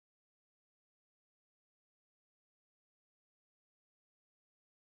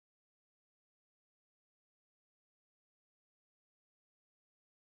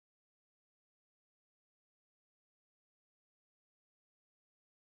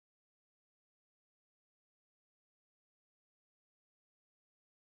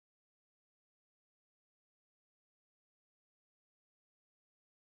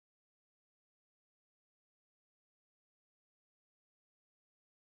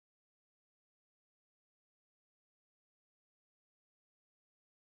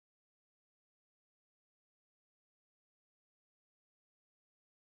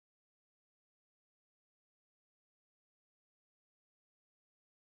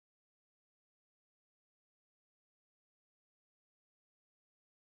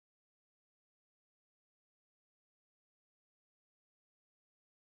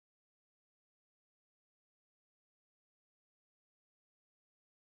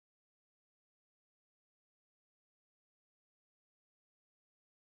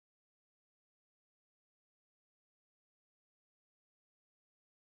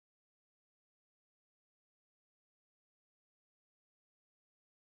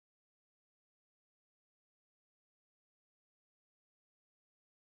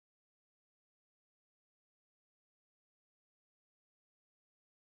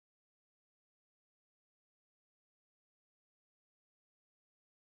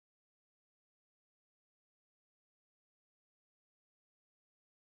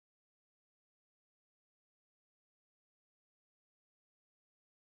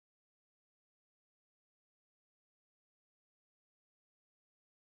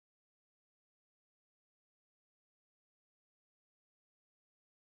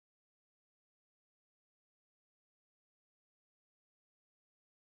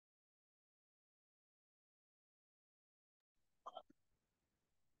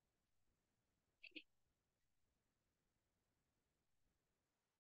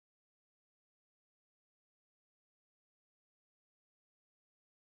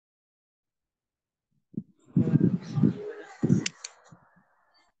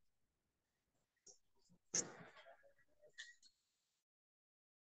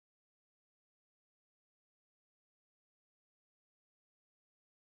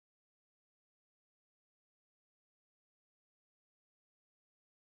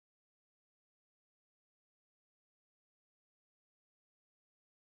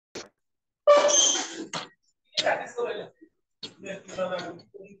Practice करो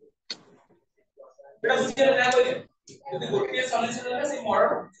बेटा बुझिए ना कोई যদি গোটিয়ে সলিউশন হলে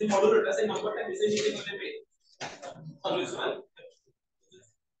সেই মডুলটা সেই নম্বরটা বেশি নিতে গেলে সলিউশন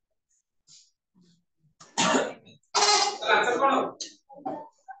তাহলে आंसर কোন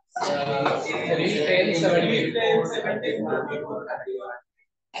 3 10 17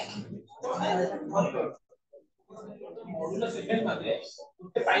 মডুল সেকেন্ড মানে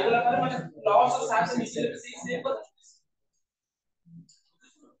উঠতে পাইগলা মানে লস অফ সাথে মিশিয়ে সেই সেম কথা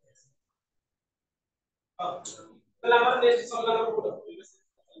তাহলে আমরা নেক্সট সলভ করব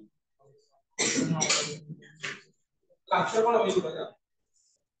আনসার কোন হবে এটা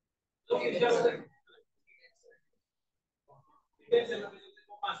তো কি দিতে হবে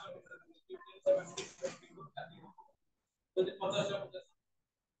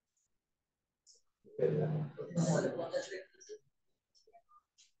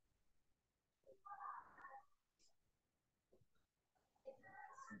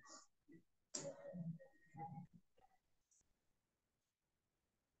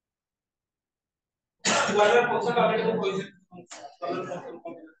वाला फंक्शन ऑलरेडी तो कोई से वाला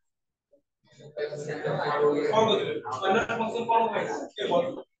फंक्शन कौन बोलिए वाला फंक्शन कौन है ये बोल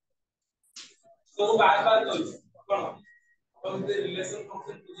तो बार-बार तो कौन और ये रिलेशन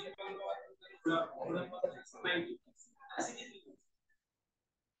फंक्शन तुझे कौन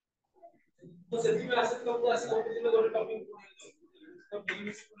तो सेटिंग में ऐसे तो ऐसे कंपनी में दो टॉपिक तो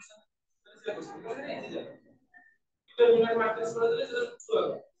बिजनेस फंक्शन तो यूनिट मैट्रिक्स করে দিলে সেটা শুরু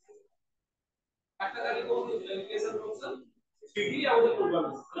হবে একটা খালি কোন রিলেশন ফাংশন সিডি আউট করব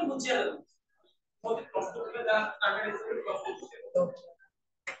মানে বুঝিয়ে দেব মতে প্রশ্ন করে যা টার্গেট হিসেবে প্রশ্ন করতে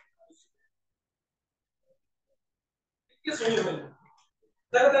কি শুনে বলেন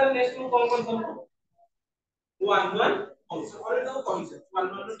দেখো তাহলে নেক্সট কোন কোন সম 1 1 ফাংশন করে দাও কনসেপ্ট 1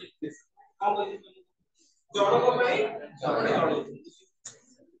 1 ର ডেফিনেশন কম করে দিই জড়ক ପାଇଁ জড়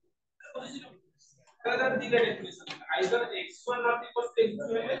তাহলে দিলে definition either x1 not equal to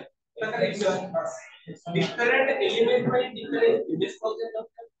x2 है তাহলে different element by different image project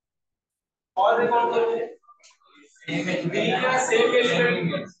और कौन करोगे दिया सेम एलिमेंट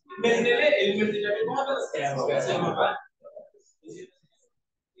इमेज ले ले एलिमेंट दिया भी कौन होगा सेम होगा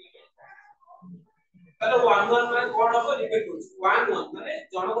তাহলে 1 1 মানে কোন হবে রিপিট করছি 1 1 মানে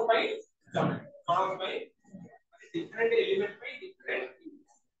জনক পাই জনক পাই ডিফারেন্ট এলিমেন্ট পাই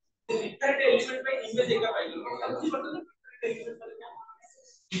ডিফারেন্ট एलिमेंट में इमेज एक पाइल समझी मतलब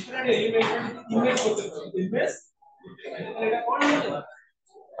डिफरेंट एलिमेंट में इमेज होते हैं इमेज এটা কোন হবে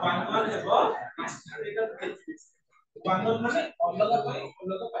 1 1 ହେବ এটা वन वन মানে অলগা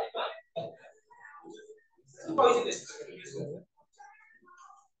পাইবা কইছি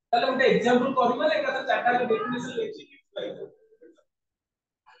তাহলে একটা एग्जांपल করি মানে এটা চারটা ডেফিনিশন লিখছি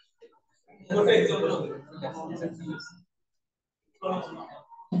ଗୋଟେ एग्जांपल হবে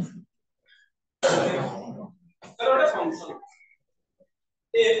चलो এটা ফাংশন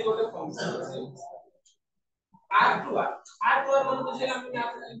a ଗୋଟେ ফাংশন আছে r2 r2 মানে বুঝিলাম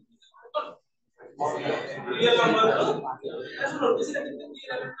আমি रियल नंबर तो ऐसा नोटिस करते हैं कि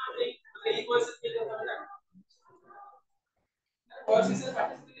रियल नंबर एक इक्वेशन के लिए हमें कोशिश से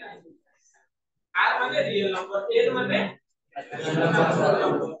पार्टिसिपेट आएंगे r माने रियल नंबर a माने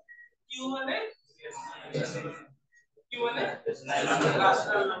q माने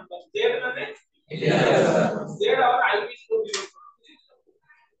रैशनल नंबर z माने z और i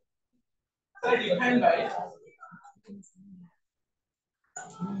को डिफाइंड बाय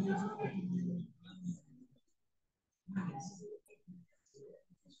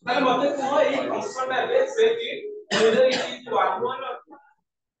তাহলে মতে কোন এই ফাংশনটা আছে সেটি whether it is 1 1 or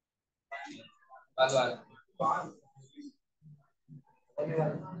 1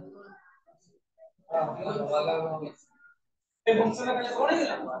 এই ফাংশনটা তাহলে কোন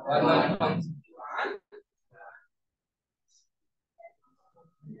দিলাম 1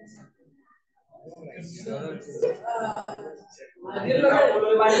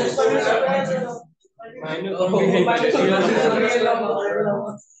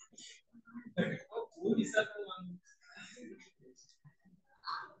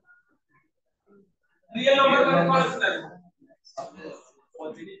 रियल नंबर মানে কোন আছে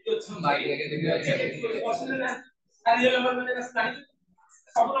পজিটিভ তো ভাই লাগে দেখি আর রিয়েল नंबर মানে জানি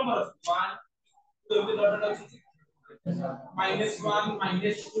সব নম্বর আছে 1 তো এমনি ডট ডট আছে -1,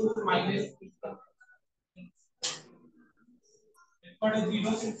 -2, -3. But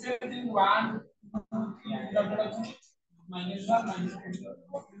 0 6 is 1, 2, 3 -1, -2.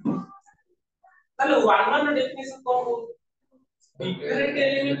 তাহলে 1 1 এর ডেফিনিশন কোন হবে? Different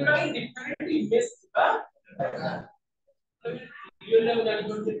element by different image বা রিয়েল লেভেল জানি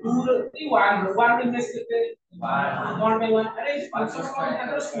যে 2 1 1 ইমেজ কেতে 1 বাই 1 আরে ফাংশন কোন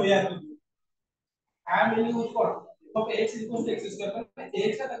থাকে স্কয়ার হ্যাঁ মিনিং ইউজ কর তো x x স্কয়ার মানে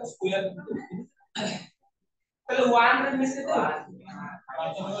x का তাকে স্কয়ার তাহলে 1 এর ইমেজ কেতে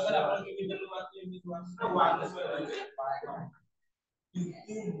ফাংশন अगर अपन की मिडल बात इमेज 1 तो 1 स्क्वायर हो जाए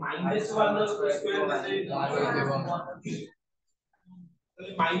 -1 નો સ્ક્વેર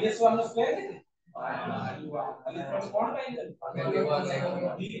એટલે -1 નો સ્ક્વેર કેતે એટલે કોણ પાઈ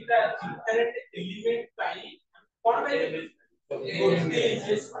દીટા ડિફરન્ટ એલિમેન્ટ પાઈ કોણ પાઈ ଗୋଟେ ଇમેଜ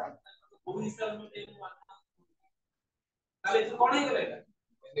ପାଇ କୋଉ ହିସାବରେ ତାହେଲେ ಇದು कोण ହେଇଗଲା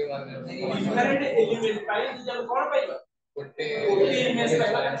डिफरेंट एलिमेंट पाई जब कोण पाइबा ଗୋଟେ ଇମେଜ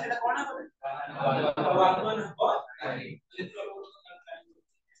ପାଇବା ସେଟା कोण হবে 1 1 ହେବ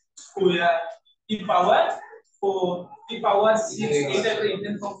square e power 4 e power 6 এটা একটা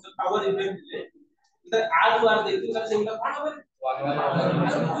ইভেন ফাংশন পাওয়ার ইভেন দিলে এটা আর আর দেখতে তাহলে সেটা কোন হবে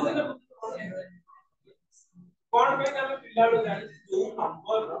কোন पे ଆମେ ପିଲାବେଳୁ ଜାଣିଛୁ ଯୋଉ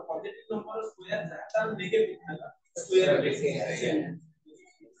ନମ୍ବର ପଜିଟିଭ ନମ୍ବର ସ୍କୋୟାର ଯାହା ନେଗେଟିଭ ହେଲା ସ୍କୋୟାର ବେଶୀ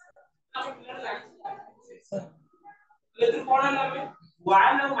ଆମେ ପିଲାବେଳୁ ଜାଣିଛୁ लेकिन कोण ହେଲା ଆମେ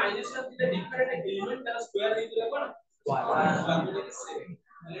 1 ଆଉ माइनस ର ଦିଟା डिफरेंट एलिमेंट ତାର स्क्वायर ହେଇଥିଲା कोण 1 એટલે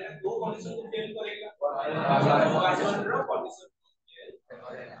દો કન્ડિશન को फेल करेगा 1 ର કન્ડિશન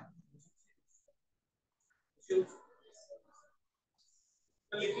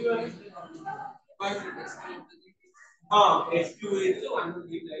तो लिखियो हां x3 ହେଇଥିଲେ 1 ରୁ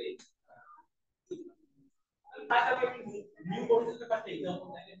 3 ଯାଇ ତାଟା ଆମେ ନ୍ୟू କୋର୍ସ ରେ ପାଠ एग्जांपल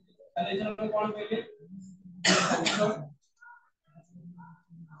ତାହେଲେ ଏଥର କୋଣ କହିଲେ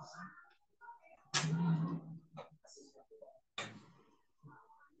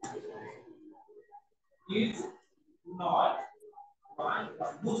is not 1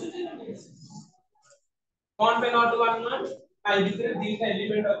 कौन पे नॉट 1 1 आई ভিতরে দুইটা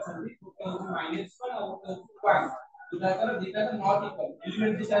এলিমেন্ট আছে একটা হচ্ছে -1 আর একটা হচ্ছে 1 দুটা করে দুইটা তো নট ইকুয়াল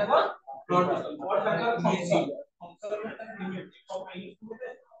এলিমেন্ট দুটা তো নট ইকুয়াল और তার ফাংশন ফাংশন মানে লিমিট को -2 पे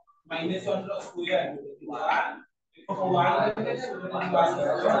 -1 ର স্কয়ার 1 को 1 রে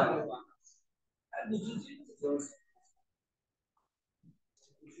 1 বুঝুছি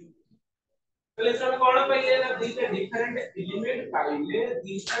তাহলে আমরা কোন পাইলে না দুইটা ডিফারেন্ট এলিমেন্ট পাইলে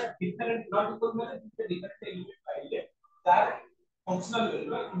দুইটা ডিফারেন্ট নট ইকুয়াল মানে দুইটা ডিফারেন্ট এলিমেন্ট পাইলে তার ফাংশনাল ভ্যালু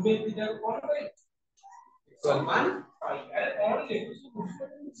ইমেজ দুইটা কোন পাই সমান পাই আরে কোন লিখছি বুঝতে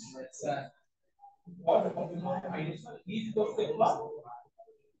আচ্ছা और माइनस इज इक्वल टू क्या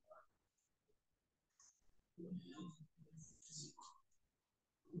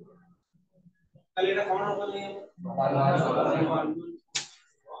তাহলে এটা কোন হবে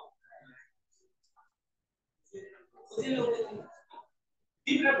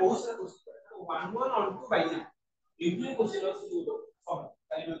तीसरा बहुत सारा क्वेश्चन 1 1 और 2 बाय इतने क्वेश्चन है जो सब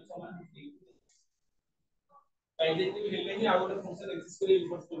टाइम समान पहले भी हेले ही आउट फंक्शन एक्सिस्ट करे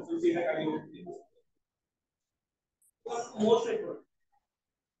इनपुट फंक्शन से এটা কালি হচ্ছে मोस्ट इम्पोर्टेंट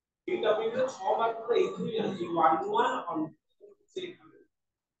এই টপিকে 6 বার করে এইগুলো জানি 1 1 অন সে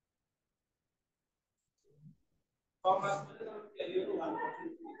সব বার করে আমরা ক্যারিয়ার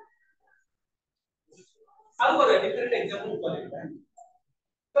 1% আর করে ডিফারেন্ট एग्जांपल করে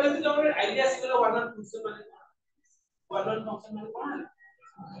তো যদি আমাদের আইডিয়া ছিল 1 1 ফাংশন মানে 1 1 ফাংশন মানে কোন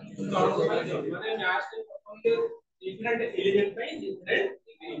মানে ম্যাথ के डिफरेंट एलिमेंट पे डिफरेंट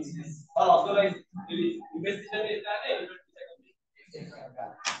इमेजेस और ऑथराइज इमेज दिशा में रहता है एलिमेंट दिशा में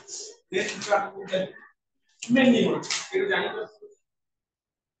नेक्स्ट का मिनिमम फिर जानी तो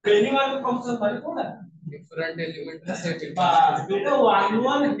मिनिमम फंक्शन माने कौन है डिफरेंट एलिमेंट का सेट बेटा 1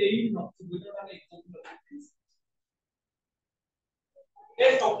 1 है ही नो बेटा का एग्जांपल ये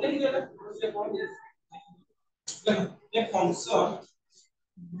टॉपिक जो है उससे कौन है ये function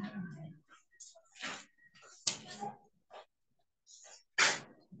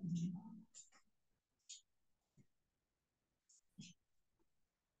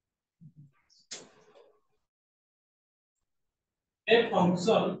a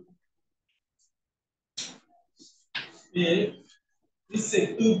function a is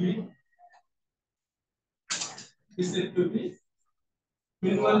said to be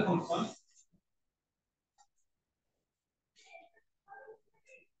minimal function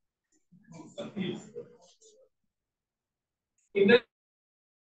in the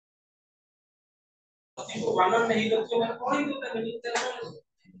को वन ऑन नहीं करछो माने कोन ही होता है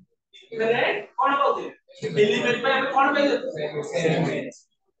डिफरेंट कोन बोलते एलिमेंट पे हमें कोन पाई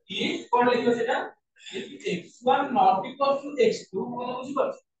ये कोन लिखो सेटा if x1 not equal to x2 बोलो बुझी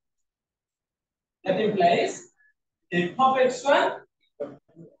पाछ that implies f of x1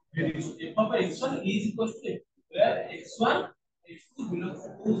 f of x1 is equal to f where x1 x2 belongs to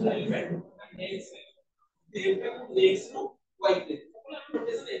whose element x x no y पे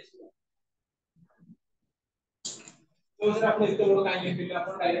नोटेशन x तो sir आपने इतना बड़ा काहे लिखा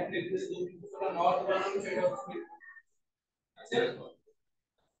अपन डायरेक्ट लिख दे दो थोड़ा नॉट बनाना चाहिए अच्छा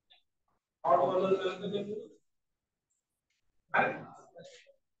नॉट बनाना तो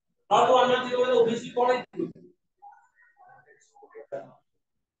नॉट बनाना चाहिए मतलब ओबीसी कौन है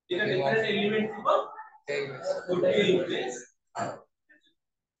এটা ডিফারেন্ট এলিমেন্ট থিবো গোটে ইমেজ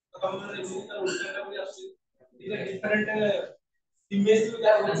তো আমরা এলিমেন্ট উল্টাটা করে আসছে এটা ডিফারেন্ট ইমেজ তো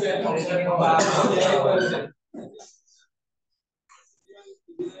যা হচ্ছে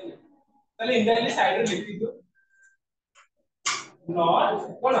তাহলে ইন্টারনালি সাইডে লিখি দিও নট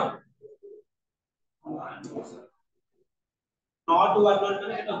কোন नॉट वन वन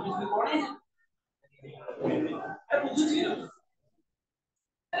মানে এটা অবভিয়াসলি কোন है আরে বুঝুছি না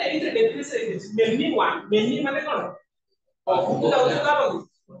আরে এই যে ডেফিনিশন মেনি ওয়ান মেনি মানে কোন ବହୁତ ଯାଉଛି ତା ପାଖକୁ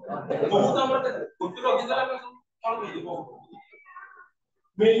ବହୁତ ଆମର ଗୋଟେ ରଖିଦେଲା ଆମେ କଣ କହିদিব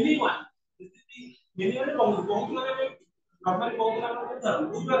ମେନି ୱାନ୍ ମେନି ମାନେ ବହୁତ ବହୁତ ମାନେ ନର୍ମାଲି ବହୁତ ମାନେ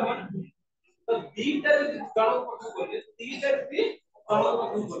ବୁଝିପାରିବ ତ ଦିଟା ଯଦି ଜଣକ ପାଖକୁ ଗଲେ ଦିଟା ଯଦି ଜଣକ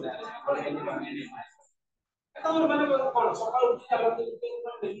ପାଖକୁ ଗଲେ ତମର ମାନେ କଣ ସକାଳୁ ଉଠି ଚାଲନ୍ତି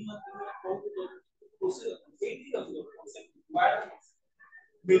ମେନି ବହୁତ ଏଇଠି ଅଛି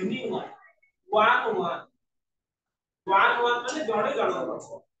many one one one one one माने जड़े जण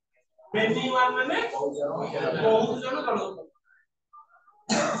मेनी वन माने बहुत जण जण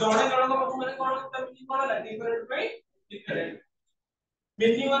जड़े जण को माने कोन तभी कोन है different by different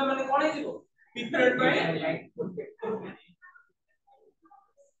many one माने कोन है जीवो डिफरेंट बाय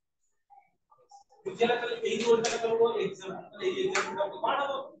बुझला तले एई जोडता करबो एग्जांपल एई एग्जांपल को कोन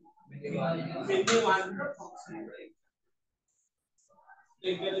हो मेनी वन रो फंक्शन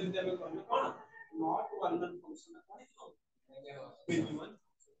एक बार जब हम करने कोन नॉट वन वन फंक्शन कोन है मेनी वन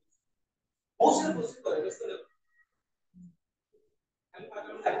बहुत सारे क्वेश्चन करे बस करे हम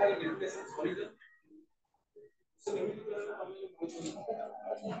पाकर खाता है discussion sorry sir so limit करना हमें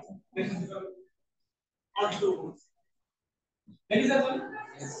और दो नहीं सर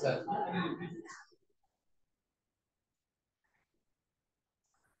यस सर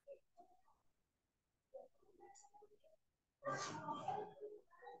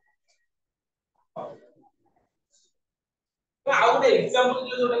तो आउट एग्जांपल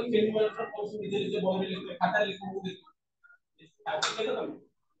जो कि मेन वाला क्वेश्चन इधर से बहुत लिखते खाता लिखो वो देखो आप देखो तुम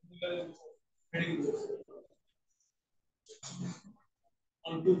वेरी गुड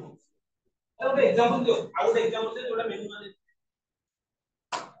ऑन टू और एग्जांपल दो आउट एग्जांपल से थोड़ा मेन वाले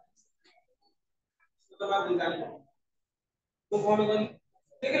तो बात निकाल तो कौन होगा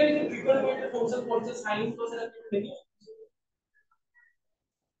देख रहे हैं ट्रिगोनोमेट्री फंक्शन कौन से sin cos से नहीं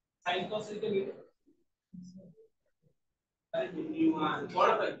sin cos से नहीं अरे न्यूमन कौन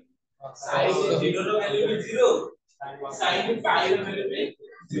पे sin 0 रो वैल्यू भी 0 sin पाई रो वैल्यू भी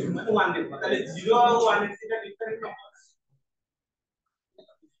 0 मतलब 1 देखो ताले 0 और 1 का डिफरेंस नंबर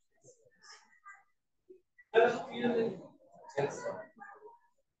चलो क्लियर है यस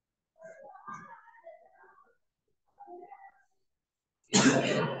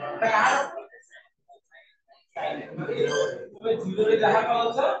तो 0 रे जहां का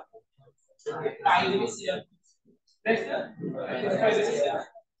आंसर पाई रे भी शेयर नेक्स्ट पाई रे शेयर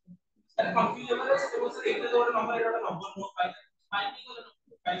अरे कंफ्यूजन है तो सर एक तो नंबर एटा नंबर नो पाई पाई की को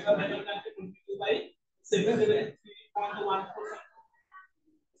पाई का वैल्यू का 22 बाय 7 देबे 3.14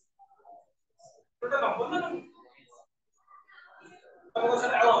 तो नंबर ना तमको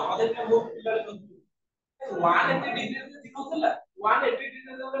सर अधे में वो पिलर 180 डिग्री से दिखौतला 180 डिग्री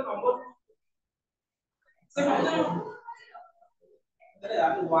से नंबर से अरे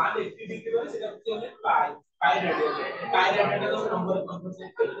यार 180 डिग्री में सेटा होते पाई पाई रेडियन का नंबर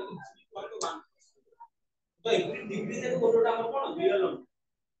कंपनसेट कर लेकिन इक्वल टू 1 तो 80 डिग्री से कोनोटा हमर कोन रियल नंबर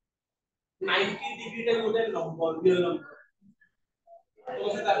 90 डिग्री टा गोटे नंबर रियल नंबर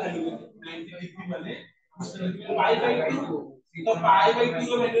तो सेटा खाली 90 डिग्री माने पाई बाय 2 तो पाई बाय 2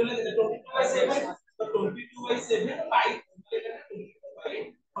 का वैल्यू ले 22/7 तो 22/7 पाई बाय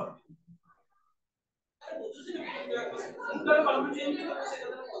 40 उनका कन्वर्जन के तो सेटा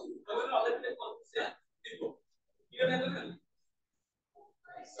अगर अदर पे कन्वर्जन देखो क्लियर है ना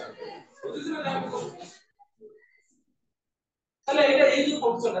বুঝছেন না তাহলে এটা এই যে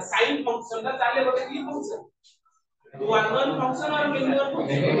फंक्शन का sin फंक्शन का चाले बोले की फंक्शन वन वन फंक्शन और मिनिमम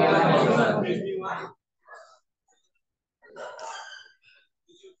फंक्शन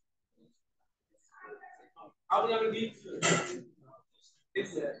अब यहाँ पे दिख रहा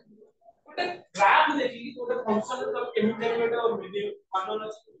है ଗୋଟେ ଗ୍ରାଫ ଦେଖିକି ଗୋଟେ ଫଙ୍କସନ ର କେମିତି ଗୋଟେ और ମିନିମମ वन वन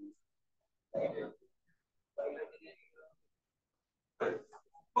ଅଛି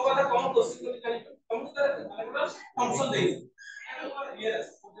ମୋ କଥା କଣ କୋଶ୍ଚିନ୍ କରି ଜାଣି ତମକୁ ତାର ଫଙ୍କସନ ଦେଇ ये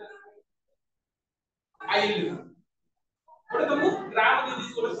आइल ଗୋଟେ ତମକୁ ଗ୍ରାଫ ଦେଇ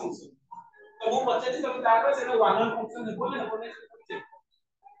ଦେଇଛି ଗୋଟେ ଫଙ୍କସନ ତ ମୁଁ ପଚାରିଛି ତମେ ତାର ସେଟା वन वन ଫଙ୍କସନ ହେବ ନା ହେବ ନାହିଁ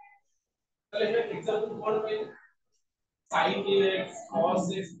ତାହେଲେ ଏବେ एग्जांपल କଣ କହିଲେ sin x cos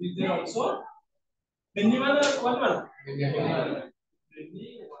x these are also minimum or one one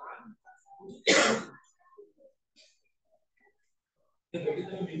minimum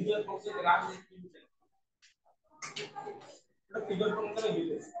function graph figure function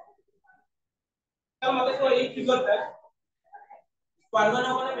है तब मतलब को एक फिगर था वन वन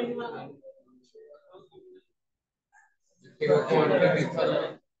होगा ना मिनिमम फिगर को वन पे फिक्स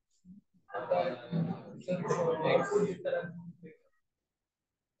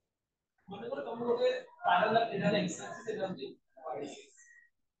মানে করে তুমি ଗୋଟେ parallel linear exercise এটা হচ্ছে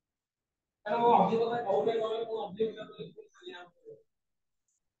কারণ ମୁଁ ଅଭିଜ୍ଞତା କହୁଲେ କଲେ ମୁଁ ଅଭିଜ୍ଞତା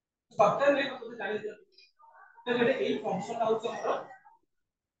ସତରେ ନେଇ ତତେ ଜାଣି ତ ଯେଟେ ଏଇ ଫଙ୍କସନ ହଉଛି ଆମର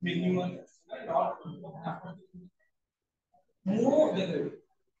ମିନିମମ୍ ଡଟ୍ ମୁଁ ଦେଖେବି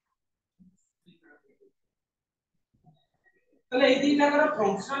ତାହେଲେ ଏଇ ଦିଟା ର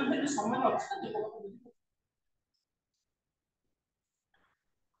ଫଙ୍କସନ ବି ସମାନ ଅଛି ନା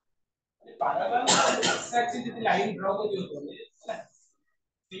parallel x axis ଯଦି ଲାଇନ ଡ୍ର କରିବ ତମେ ହେଲା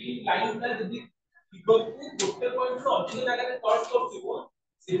ସେଇ ଲାଇନ ଟା ଯଦି ଫିଗର କୁ ଗୋଟେ ପଏଣ୍ଟ ରୁ ଅଧିକ ଜାଗାରେ କଟ୍ କରୁଥିବ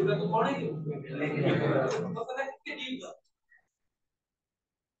ସେଗୁଡା ତ କଣ ହେଇଯିବ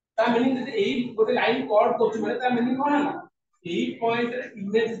ତା ମିନିଂ ଯଦି ଏଇ ଗୋଟେ ଲାଇନ କଟ୍ କରୁଛି ମାନେ ତା ମିନିଂ କଣ ହେଲା ଏଇ पॉइंट रे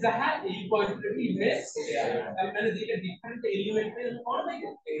इमेज जहा एई पॉइंट रे भी इमेज ता माने दिले डिफरेंट एलिमेंट रे कोन भाई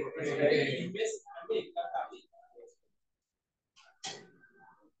इमेज हम एक करता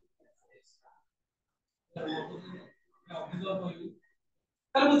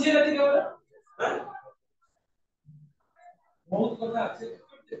তাহলে বুঝিয়ে রাখি কেবল হ্যাঁ বহুত কথা আছে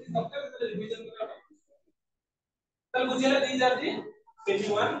যদি দরকার তাহলে রিভিশন করা তাহলে বুঝিয়ে রাখি যাচ্ছি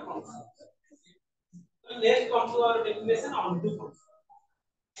 21 next come to our definition onto function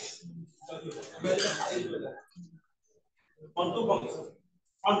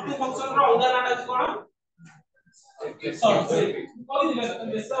onto function ର ଅଲଗା ନାମ ଅଛି କଣ ସବସେଟ୍ କହି ଦିଲେ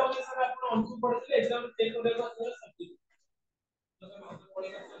ବେଶା ବୋଲି ସାର୍ ଆପଣ onto ପଢିଥିଲେ एग्जाम ରେ ଚେକ୍ କରିବାକୁ ଆସିଲେ subset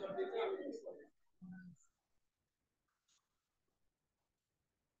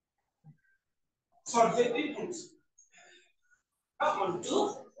subjective function onto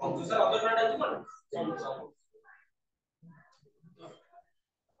function sir other word ଅଛି କଣ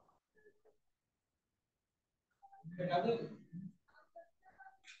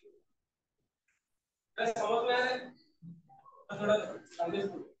समझ में आ रहा है थोड़ा आगे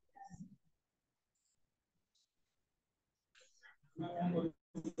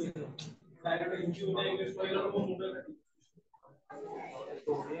डायरेक्ट इंक्लूड इंग्लिश पढ़ेगा तो मुंडा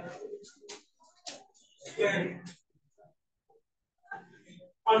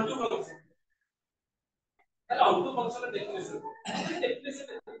onto function তাহলে onto function এর ডেফিনিশন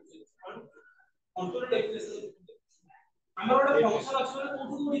onto এর ডেফিনিশন আমার একটা ফাংশন আছে মানে কোন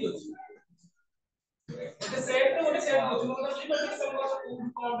কোন দিক আছে এটা সেট রে ଗୋଟେ সেট আছে মানে কি বলতে আমরা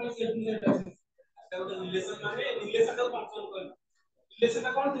কোন কোন সেট সেট আছে এটা ଗୋଟେ রিলেশন মানে রিলেশন টা ফাংশন করে রিলেশন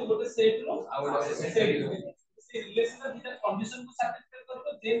টা কোন ଥିବ ଗୋଟେ সেট ର ଆଉ ଗୋଟେ ସେଟ ସେ ରିଲେଶନ ର ଦିଟା କଣ୍ଡିସନ କୁ ସାଟିସ୍ଫାଇ କରିବ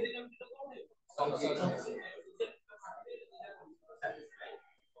ଦେନ୍ ଦେନ୍ ଆମେ କୋନ ଫଂକ୍ସନ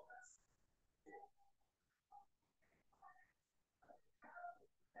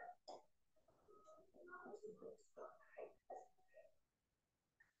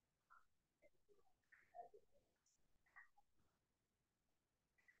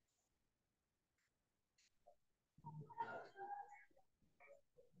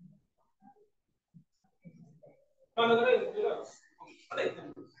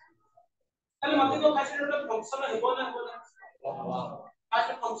ତାହେଲେ ମତେ କୋ ଫାଷ୍ଟ ଗୋଟେ ଫଂକ୍ସନ ହେବ ନା ହେବ ନା ଫାଷ୍ଟ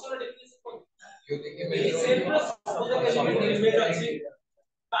ଫଂକ୍ସନ ଡେଫିନିଶନ କୋ यो देखिए मेरे सेट ର ସବୁ ଜାଗାରେ ଇମେଜ ଅଛି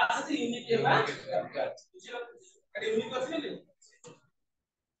ତା ସହିତ ୟୁନିକ ହେବା ବୁଝିଲ ଏଟା ୟୁନିକ ଅଛି ନା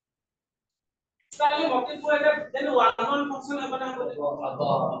ତାହେଲେ ମତେ କୋ ଏଟା ଦେନ वन वन ଫଂକ୍ସନ ହେବ ନା ହେବ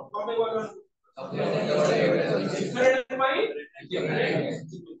କମେ वन वन ଡିଫରେଣ୍ଟ ପାଇଁ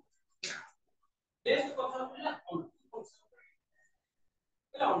नेक्स्ट কথা হলো onto function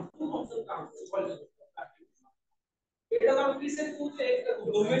এটা onto function কাম করে এটা তো আমি से पूछे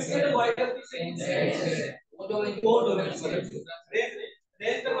डोमेन से y का से वो डोमेन रेंज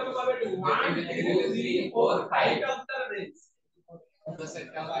रेंज तो कभी कभी 1 2 3 4 5 of the range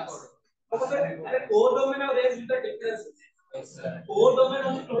अरे कोर डोमेन और रेंज का डिफरेंस कोर डोमेन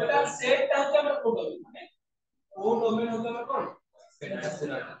होता टोटल सेट टा होता है कोर डोमेन माने कोर डोमेन होता है कौन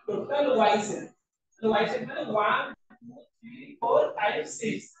टोटल y सेट तो y सेट माने 1 2 3 4 5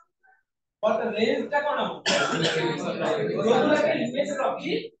 6 और रेंज टा कोन हम जोगुला के इमेज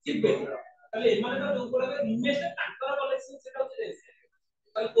रखी जिबे তাহলে এমানে তো যোগগুলা के इमेज টা তাଙ୍କର कलेक्शन সেটা হচ্ছে রেঞ্জ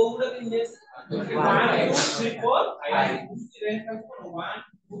তাহলে কোগুলা के इमेज 1 2 3 4 5 रेंज টা কোন 1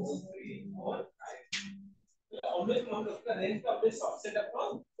 2 3 4 5 always মনে রাখতে रेंज का अपने सबसेट अपना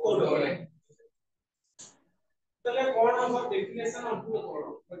कोड है তাহলে কোন हम डेफिनेशन हमको कोड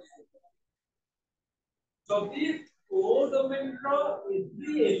যদি कोड डोमेन रो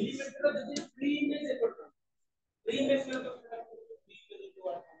एवरी एलिमेंट रो যদি फ्री इमेज एपट फ्री इमेज में तो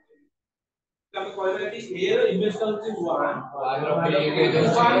हम कहले कि ए रो इमेज का होची 1 रो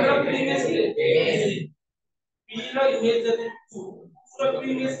free image A B row image जदी 2 रो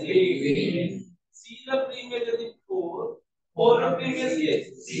free image A C row free image जदी 4 रो free image A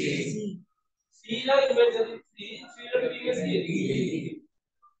C row image जदी 3 रो free image A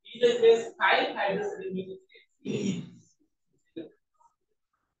E row image 5 row free image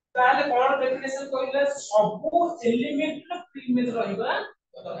ताले कोन डेफिनेशन कहले सब एलिमेंट रो free image रहिबा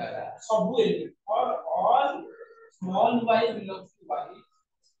सब element और all small y belongs to y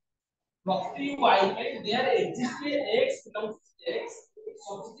प्रति y में there exist x belongs to x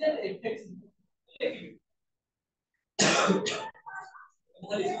such that fx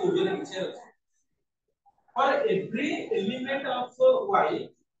for every element of y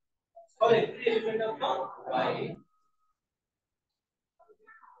for every element of y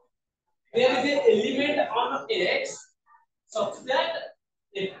there is an element on x such that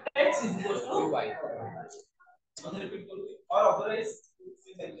fx is equal to y or otherwise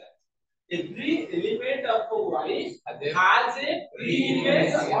every element of y has a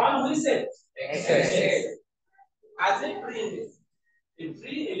pre-image on which set has a pre-image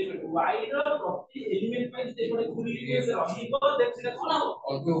every element y ର ପ୍ରତି element ପାଇଁ ଯଦି ଗୋଟେ pre-image ରହିବ then ସେଟା କଣ ହବ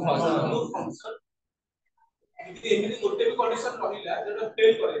onto function ଯଦି ଏମିତି ଗୋଟେ ବି କଣ୍ଡିସନ ରହିଲା ଯେଟା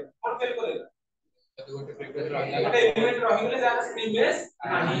ଫେଲ କରେ କଣ ଫେଲ କରେ ଯଦି ଗୋଟେ ପ୍ରିଫରେନ୍ସ ରହିଲା ଗୋଟେ ଏଲିମେଣ୍ଟ ରହିଗଲେ ଯାହାର ପ୍ରିମିୟସ୍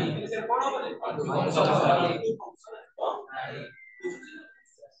ନାହିଁ ସେଟା କଣ ହବ onto function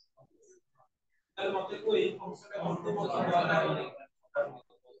ତାହେଲେ ମତେ କୋ ଏଇ ଫଂକ୍ସନ onto function ବନାବନି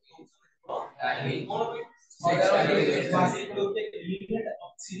ନାହିଁ କଣ एलिमेंट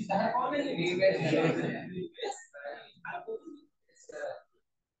ଅଛି ତାହା କଣ ଏଲିମେଣ୍ଟ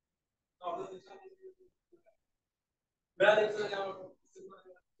बड़ा देखो क्या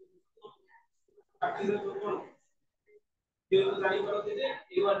काटिरे तो कौन ये तो जानी करो दे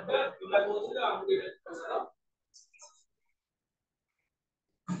ये वाला तुला बोलते हैं आपको ये प्रश्न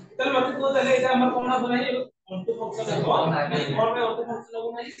चल मत को चले এটা আমরা কোন बनाई onto function है कौन में onto function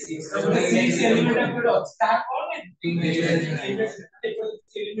बनाई 6 एलिमेंट है আছে তা কোন एलिमेंट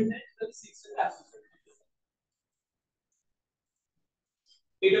है 6 से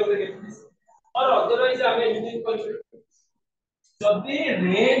এটা ওদের डेफिनेशन और अदरवाइज ଆମେ ଏମିତି କରିବୁ যদি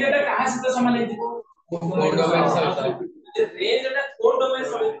রেঞ্জ এটা কাହା ସହିତ ସମାନ ହେଇଯିବ କୋଡ ଡୋମେନ ସହିତ ଯଦି ରେଞ୍ଜ এটা କୋଡ ଡୋମେନ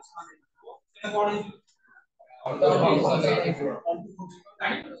ସହିତ ସମାନ ହେଇଯିବ ସେଟା କଣ ହେଇଯିବ onto function ହେଇଯିବ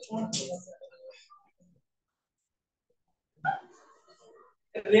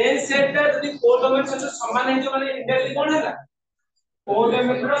ରେଞ୍ଜ ସେଟଟା ଯଦି କୋଡ ଡୋମେନ ସହିତ ସମାନ ହେଇଯିବ ମାନେ ଇନଡାଇରେକ୍ଟଲି କଣ ହେଲା कोड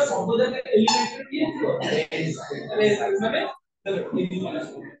डोमेन रो सब जगह एलिमेंट किए थियो रेंज ମାନେ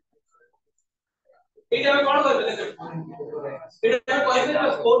एटा हम कोन करबे एटा हम कहबे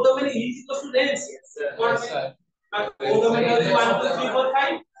code domain is equal to range cone code domain 1 2 3 4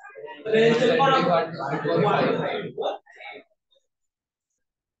 5 range cone 1 2 3 4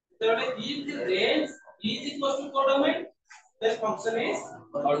 so if the range is equal to code domain then function is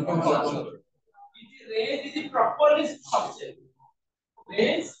onto function if the range is the properly subset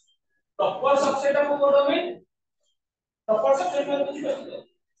range proper subset of code domain proper subset মানে বুঝি পাচ্ছো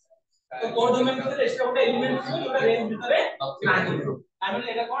तो code domain ভিতরে extra একটা element ছিল যেটা range ভিতরে নাই আমি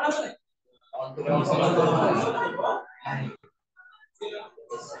এটা কোন হবে onto function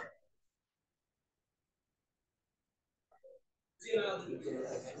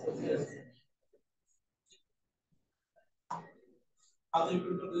आदि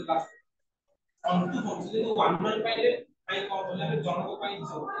टोटल क्लास onto function जो 1 1 पाइले भाई कौन बोले हम जनक पाई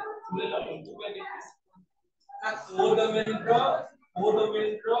जो बोले onto पाइले ना कोड डोमेन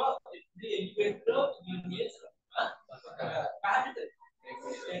रो एवरी एलिमेंट रो इमेज कहां पे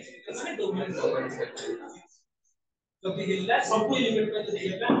माने डोमेन ଯଦି ହେଲା ସବୁ ଏଲିମେंट ପାଇଁ ଯଦି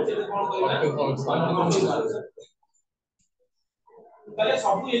ହେଲା ସେଟା କଣ କରିବା তাহলে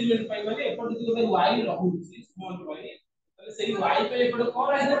ସବୁ এলিমেন্ট পাই মানে এপଟେ যদি ଗୋଟେ y ରହୁଛି স্মল y তাহলে ସେଇ y ପାଇଁ ଏପଟେ କଣ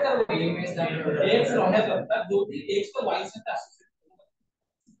ରହିବା ଦରକାର x ରହିବା ଦରକାର ଯୋଉଠି x ତ y ସହିତ ଆସୋସିଏଟ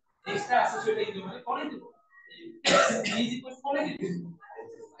x ଟା ଆସୋସିଏଟ ହେଇଯିବ ମାନେ କଣ ହେଇଯିବ y is equal କଣ ହେଇଯିବ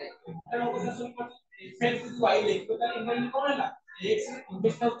ତାର କଥା ଶୁଣି ପାରୁଛ x is y ଲେଖିବ ତାହେଲେ ଏମାନେ କଣ ହେଲା x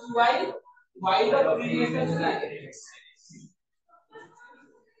ଇନଭେଷ୍ଟ ହଉଛି y ର ପ୍ରିମିୟମ ହଉଛି x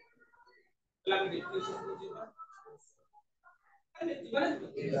ତାହେଲେ ଡିଫରେନ୍ସ ଯିବା अरे जीवन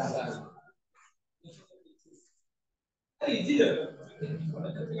अरे इजी है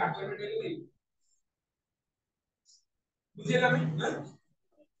बुझिएगा मैं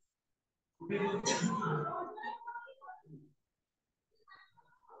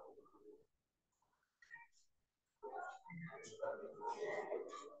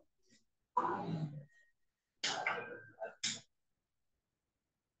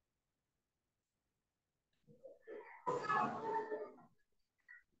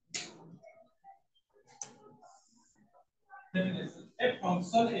a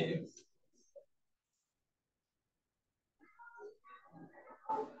function x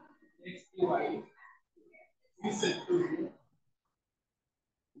to y is said to be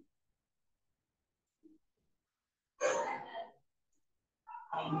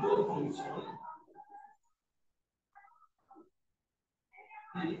counter function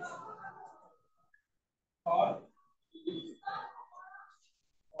is or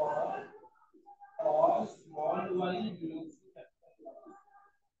small y belongs to capital Y.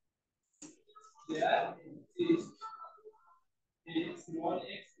 There is a small x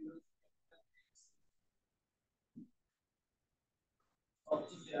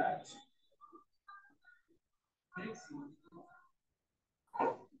such that x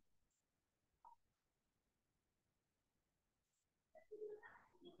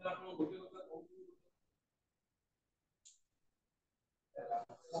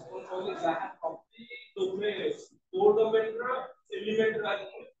element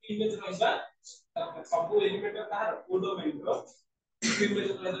image रहबा सब element का codomain रो image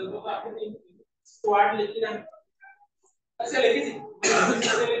रहबा आपण squad लिखि ना अच्छा लिखि थी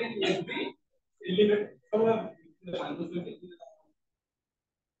every element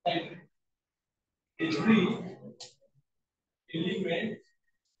every element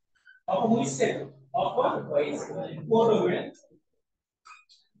of which set of codomain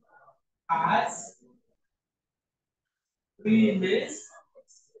has pre-image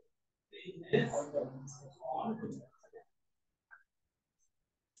on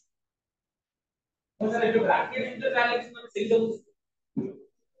मतलब ये ब्रैकेट में जाने की मतलब सही तो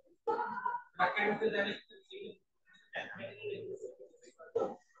ब्रैकेट में जाने की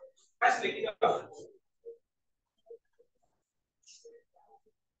बस लेके जाओ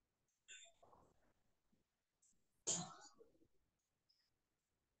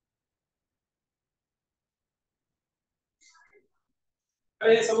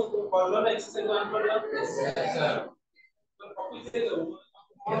अरे सब कॉलम एक्सरसाइज वन पर सर तो कॉपी से करो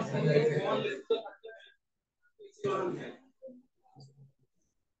कौन लिखते हैं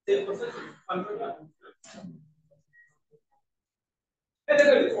से प्रोसेस कंट्रोल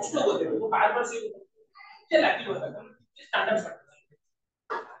देखो कष्ट होते हैं वो बार-बार से ये लागी होता है स्टैंडर्ड फैक्टर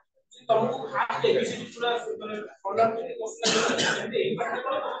तुमको खास एबीसीडी पूरा माने कॉलम में क्वेश्चन लगते एक बार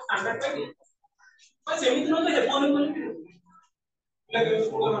को स्टैंडर्ड पे बस एमिति न तो हेबोनी बोली लगे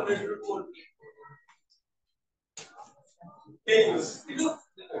उसको 100 कोड କିନ୍ତୁ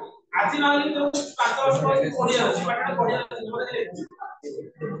ଆଜି ନହେଲେ ତ 5 ବର୍ଷ ପରେ ପଢିଆ ଅଛି ପାଠଟା ପଢିଆ ଅଛି ମାନେ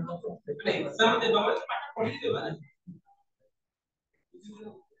ଏକ୍ସାମ ଦେବା ମାନେ ପାଠ ପଢି ଦେବା ନା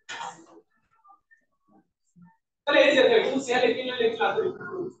ତାହେଲେ ଏଇ ଜାয়গায় ମୁଁ ସେ ଲେଖିଲା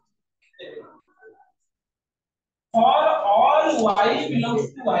for all y belongs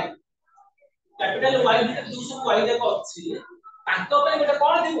to y capital Y ଭିତରେ ଯୋଉ ସବୁ y ଯାକ ଅଛି ତାଙ୍କ ପାଇଁ ଗୋଟେ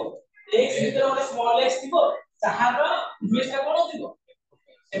କଣ ଥିବ x ଭିତରେ ଗୋଟେ ସ୍ମଲ x ଥିବ ଯାହାର ଇମେଜ ଟା କଣ ଥିବ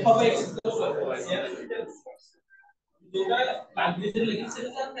f of x जोटा लाइब्रेरी से लेकिन से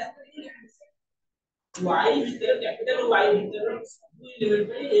y भीतर कैपिटल y भीतर सब एलिमेंट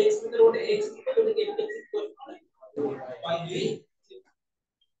में x भीतर गोटे x भीतर गोटे कैपिटल y दी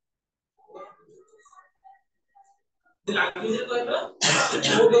लाइब्रेरी से कहलो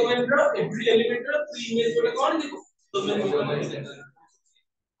वो डोमेन रो एवरी एलिमेंट रो प्री इमेज गोटे कोन दिबो डोमेन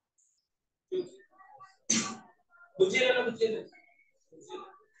बुझिएला ना बुझिएला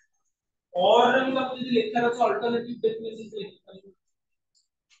और भी आपको यदि लिखना है तो अल्टरनेटिव डेफिनेशन से लिखना है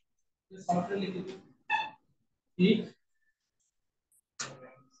शॉर्ट में लिख दीजिए ठीक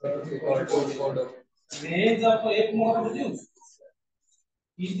range of एक mode reduce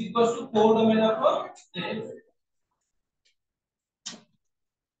is equals to codomain of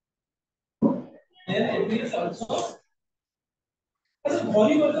then it is also अच्छा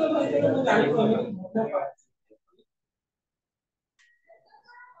भरी मतलब मैं जानी तो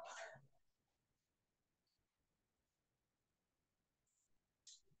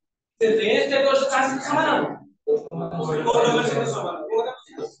ते रेंज टेबल से कास्ट समान कोडोमन से समान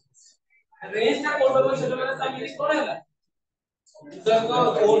रेंज टा कोडोमन से मतलब ता मिली कोन हैला जब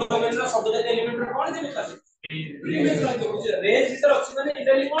कोडोमन रा सब जगह एलिमेंट रा कोन देबे तासे प्रीमियम रा जो रेंज भीतर अछि माने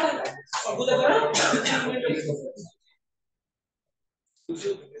इंटरली कोन हैला सब जगह एलिमेंट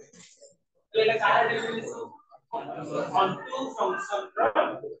तो एला काहे डेफिनेशन onto function रा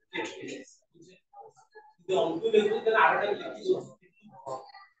जो onto लेबो त आरटा लिखि दो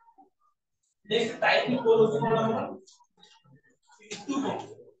नेक्स्ट टाइप में बोल होतो कोन हमर into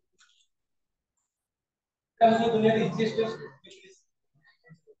function दुनिया रे इजिएस्ट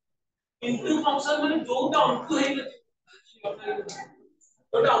into function माने जोटा onto हे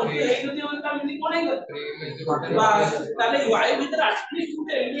जोटा onto हे नथि माने ता मिनी कोन हे बास ताले y भीतर एटलीस्ट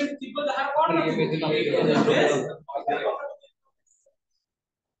गुटे एलिमेंट थिबो जहा कोन नथि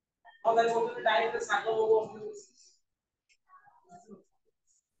और ताले बोलते डायरेक्ट सागो बोल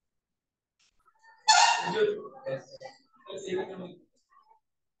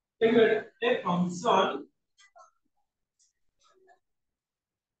a function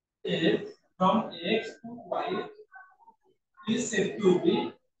if from x to y is said to be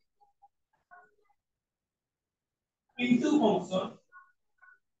into function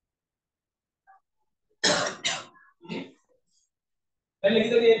then लिख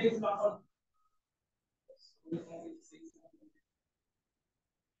देंगे एक इस number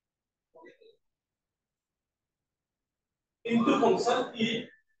into function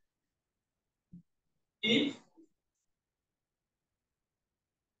if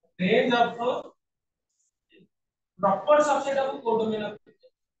range of proper subset of codomain of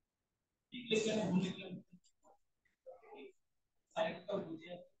लिखने में भूल गया साइड का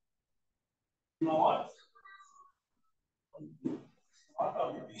बुझिए not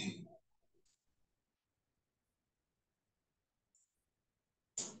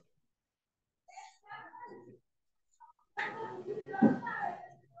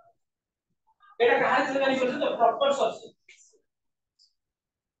এটা কাহার জন্য জানি করছে তো প্রপার সাবসেট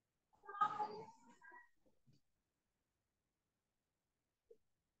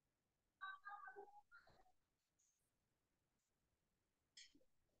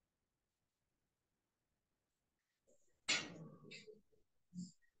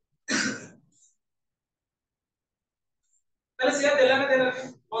তাহলে সেটা দেলা না দেলা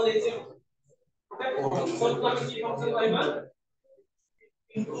বল দিয়েছে কোন কোন কি ফাংশন পাইবা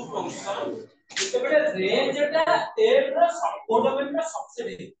ইনটু ফাংশন যেতবেলে রেঞ্জ এটা এর কোডমেন্ট রা सबसेट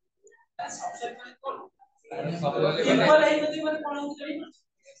है सबसेट মানে কোন ইকুয়াল হেই নথি মানে কোন হচ্ছে জানি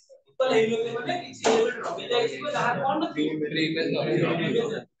इक्वल हेई नथि মানে কিছু এলিমেন্ট রবি যাইছিবে যাহা কোন নথি প্রিভিয়াস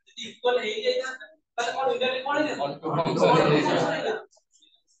যদি ইকুয়াল হেই যাই তাহলে কোন ইন্টারলি কোন হই যাবে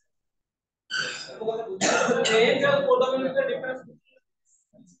range और codomain का डिफरेंस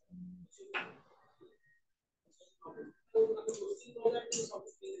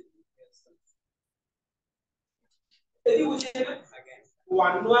यदि बुझेगा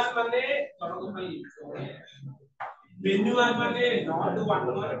 1 1 माने धरको खाली मेन्यू 1 माने नॉट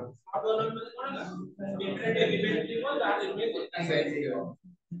 1 1 नॉट 1 माने कोन है डिफरेंट एलिमेंट लिबो दैट एलिमेंट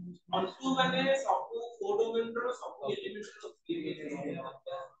और 2 माने सब कोडोमेन रो सब एलिमेंट रो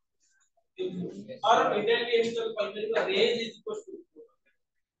और इंटरली एम तो call range is equal to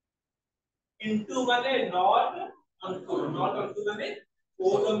into माने not onto माने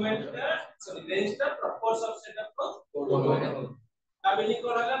कोडोमेन का सॉरी रेंज का प्रॉपर सबसेट ऑफ कोडोमेन ताबेली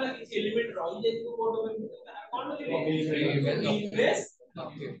कोराला ना कि एलिमेंट रही जाय को कोडोमेन तार कोन लिबे इनवेस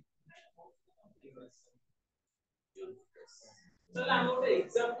चला हम ଗୋଟେ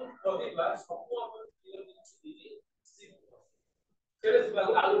एग्जांपल କରିବା ସବୁ ଆମର क्लियर ହେଇଛି ସେରେ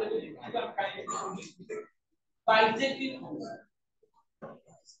ଯିବାକୁ ଆଲୁ ରେ କାଇଁ बाइजेक्टिव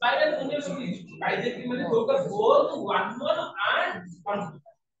spiral दुनिया सुनी बाइजेक्टिव माने होकर बोथ 1 1 and 1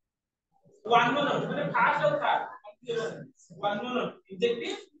 1 माने फास्ट और थर्ड 1 1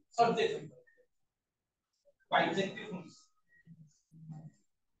 इंजेक्टिव सब्जेक्टिव बाइजेक्टिव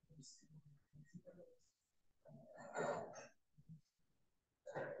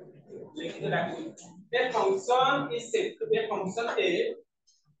लिख दे the function is said to be a function a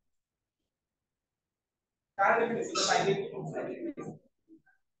car definition of bijective function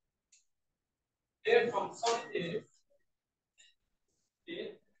a function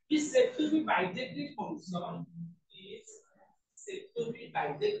a is said to be bijective function is said to be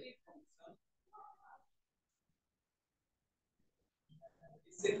bijective function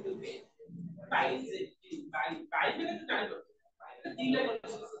is said to be bijective by means kind of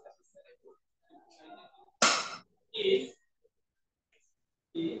if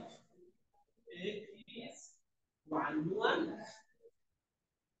if it is 1 1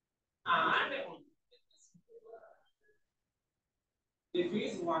 and if it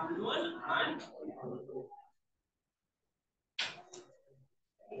is 1 1 and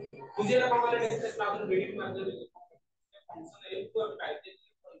मुझे ना पापा ने discuss ना तो reading में अंदर function एक को टाइप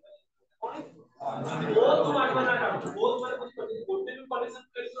कौन बहुत मान बना बहुत माने कुछ गोटे भी कनेक्शन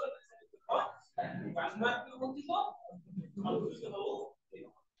कर दो वन मार्क में होती तो कंफ्यूजन हो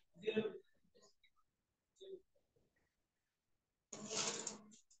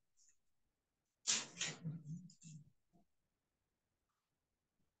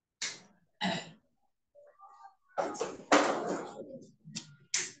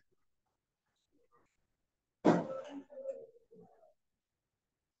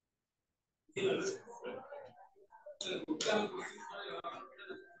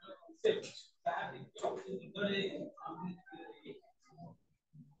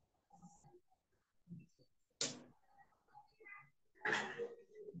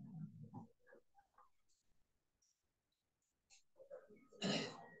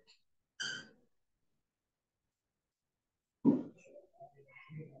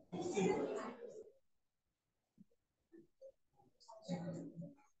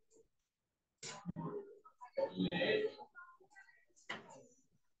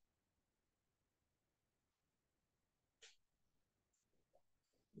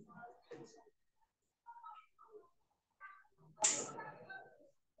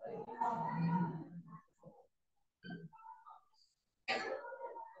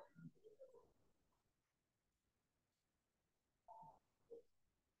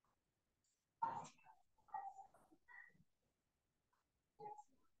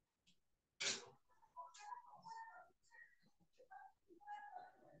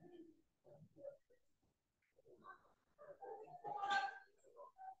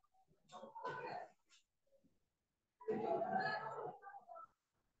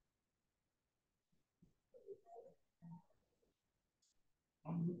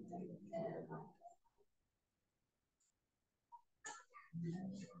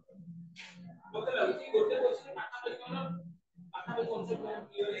मतलब कि गोटे क्वेश्चन पाठा में कॉन्सेप्ट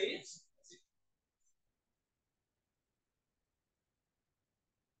क्लियर है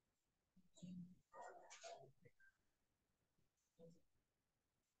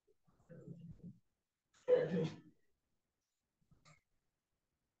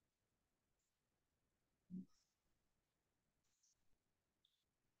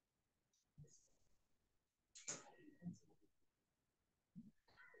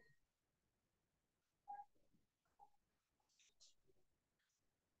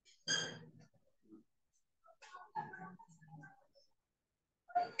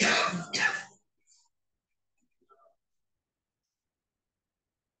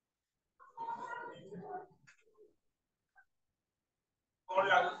कौन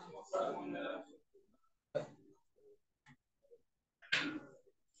लागू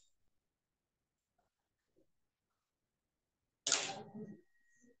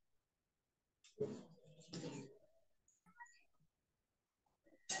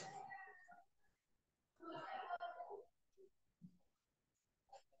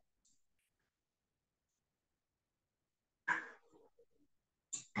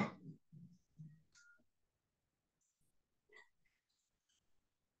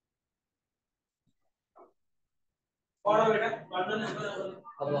और बेटा कॉर्नर नंबर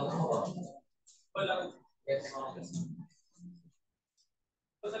बोल लागू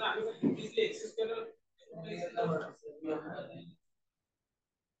तो सर आप इसलिए एक्सेस कर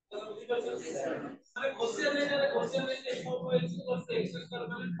अरे क्वेश्चन नहीं है क्वेश्चन में इसको को एक्सेस कर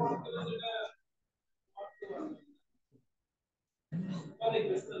मैंने फॉर्म कर देगा और एक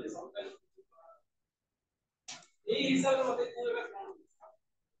क्वेश्चन है समझ ये हिसाब से मत पूरा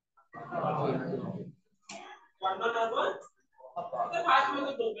कॉर्नर नंबर तो 5 में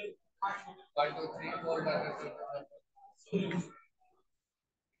तो 2 में 5 में 1 2 3 4 डाटा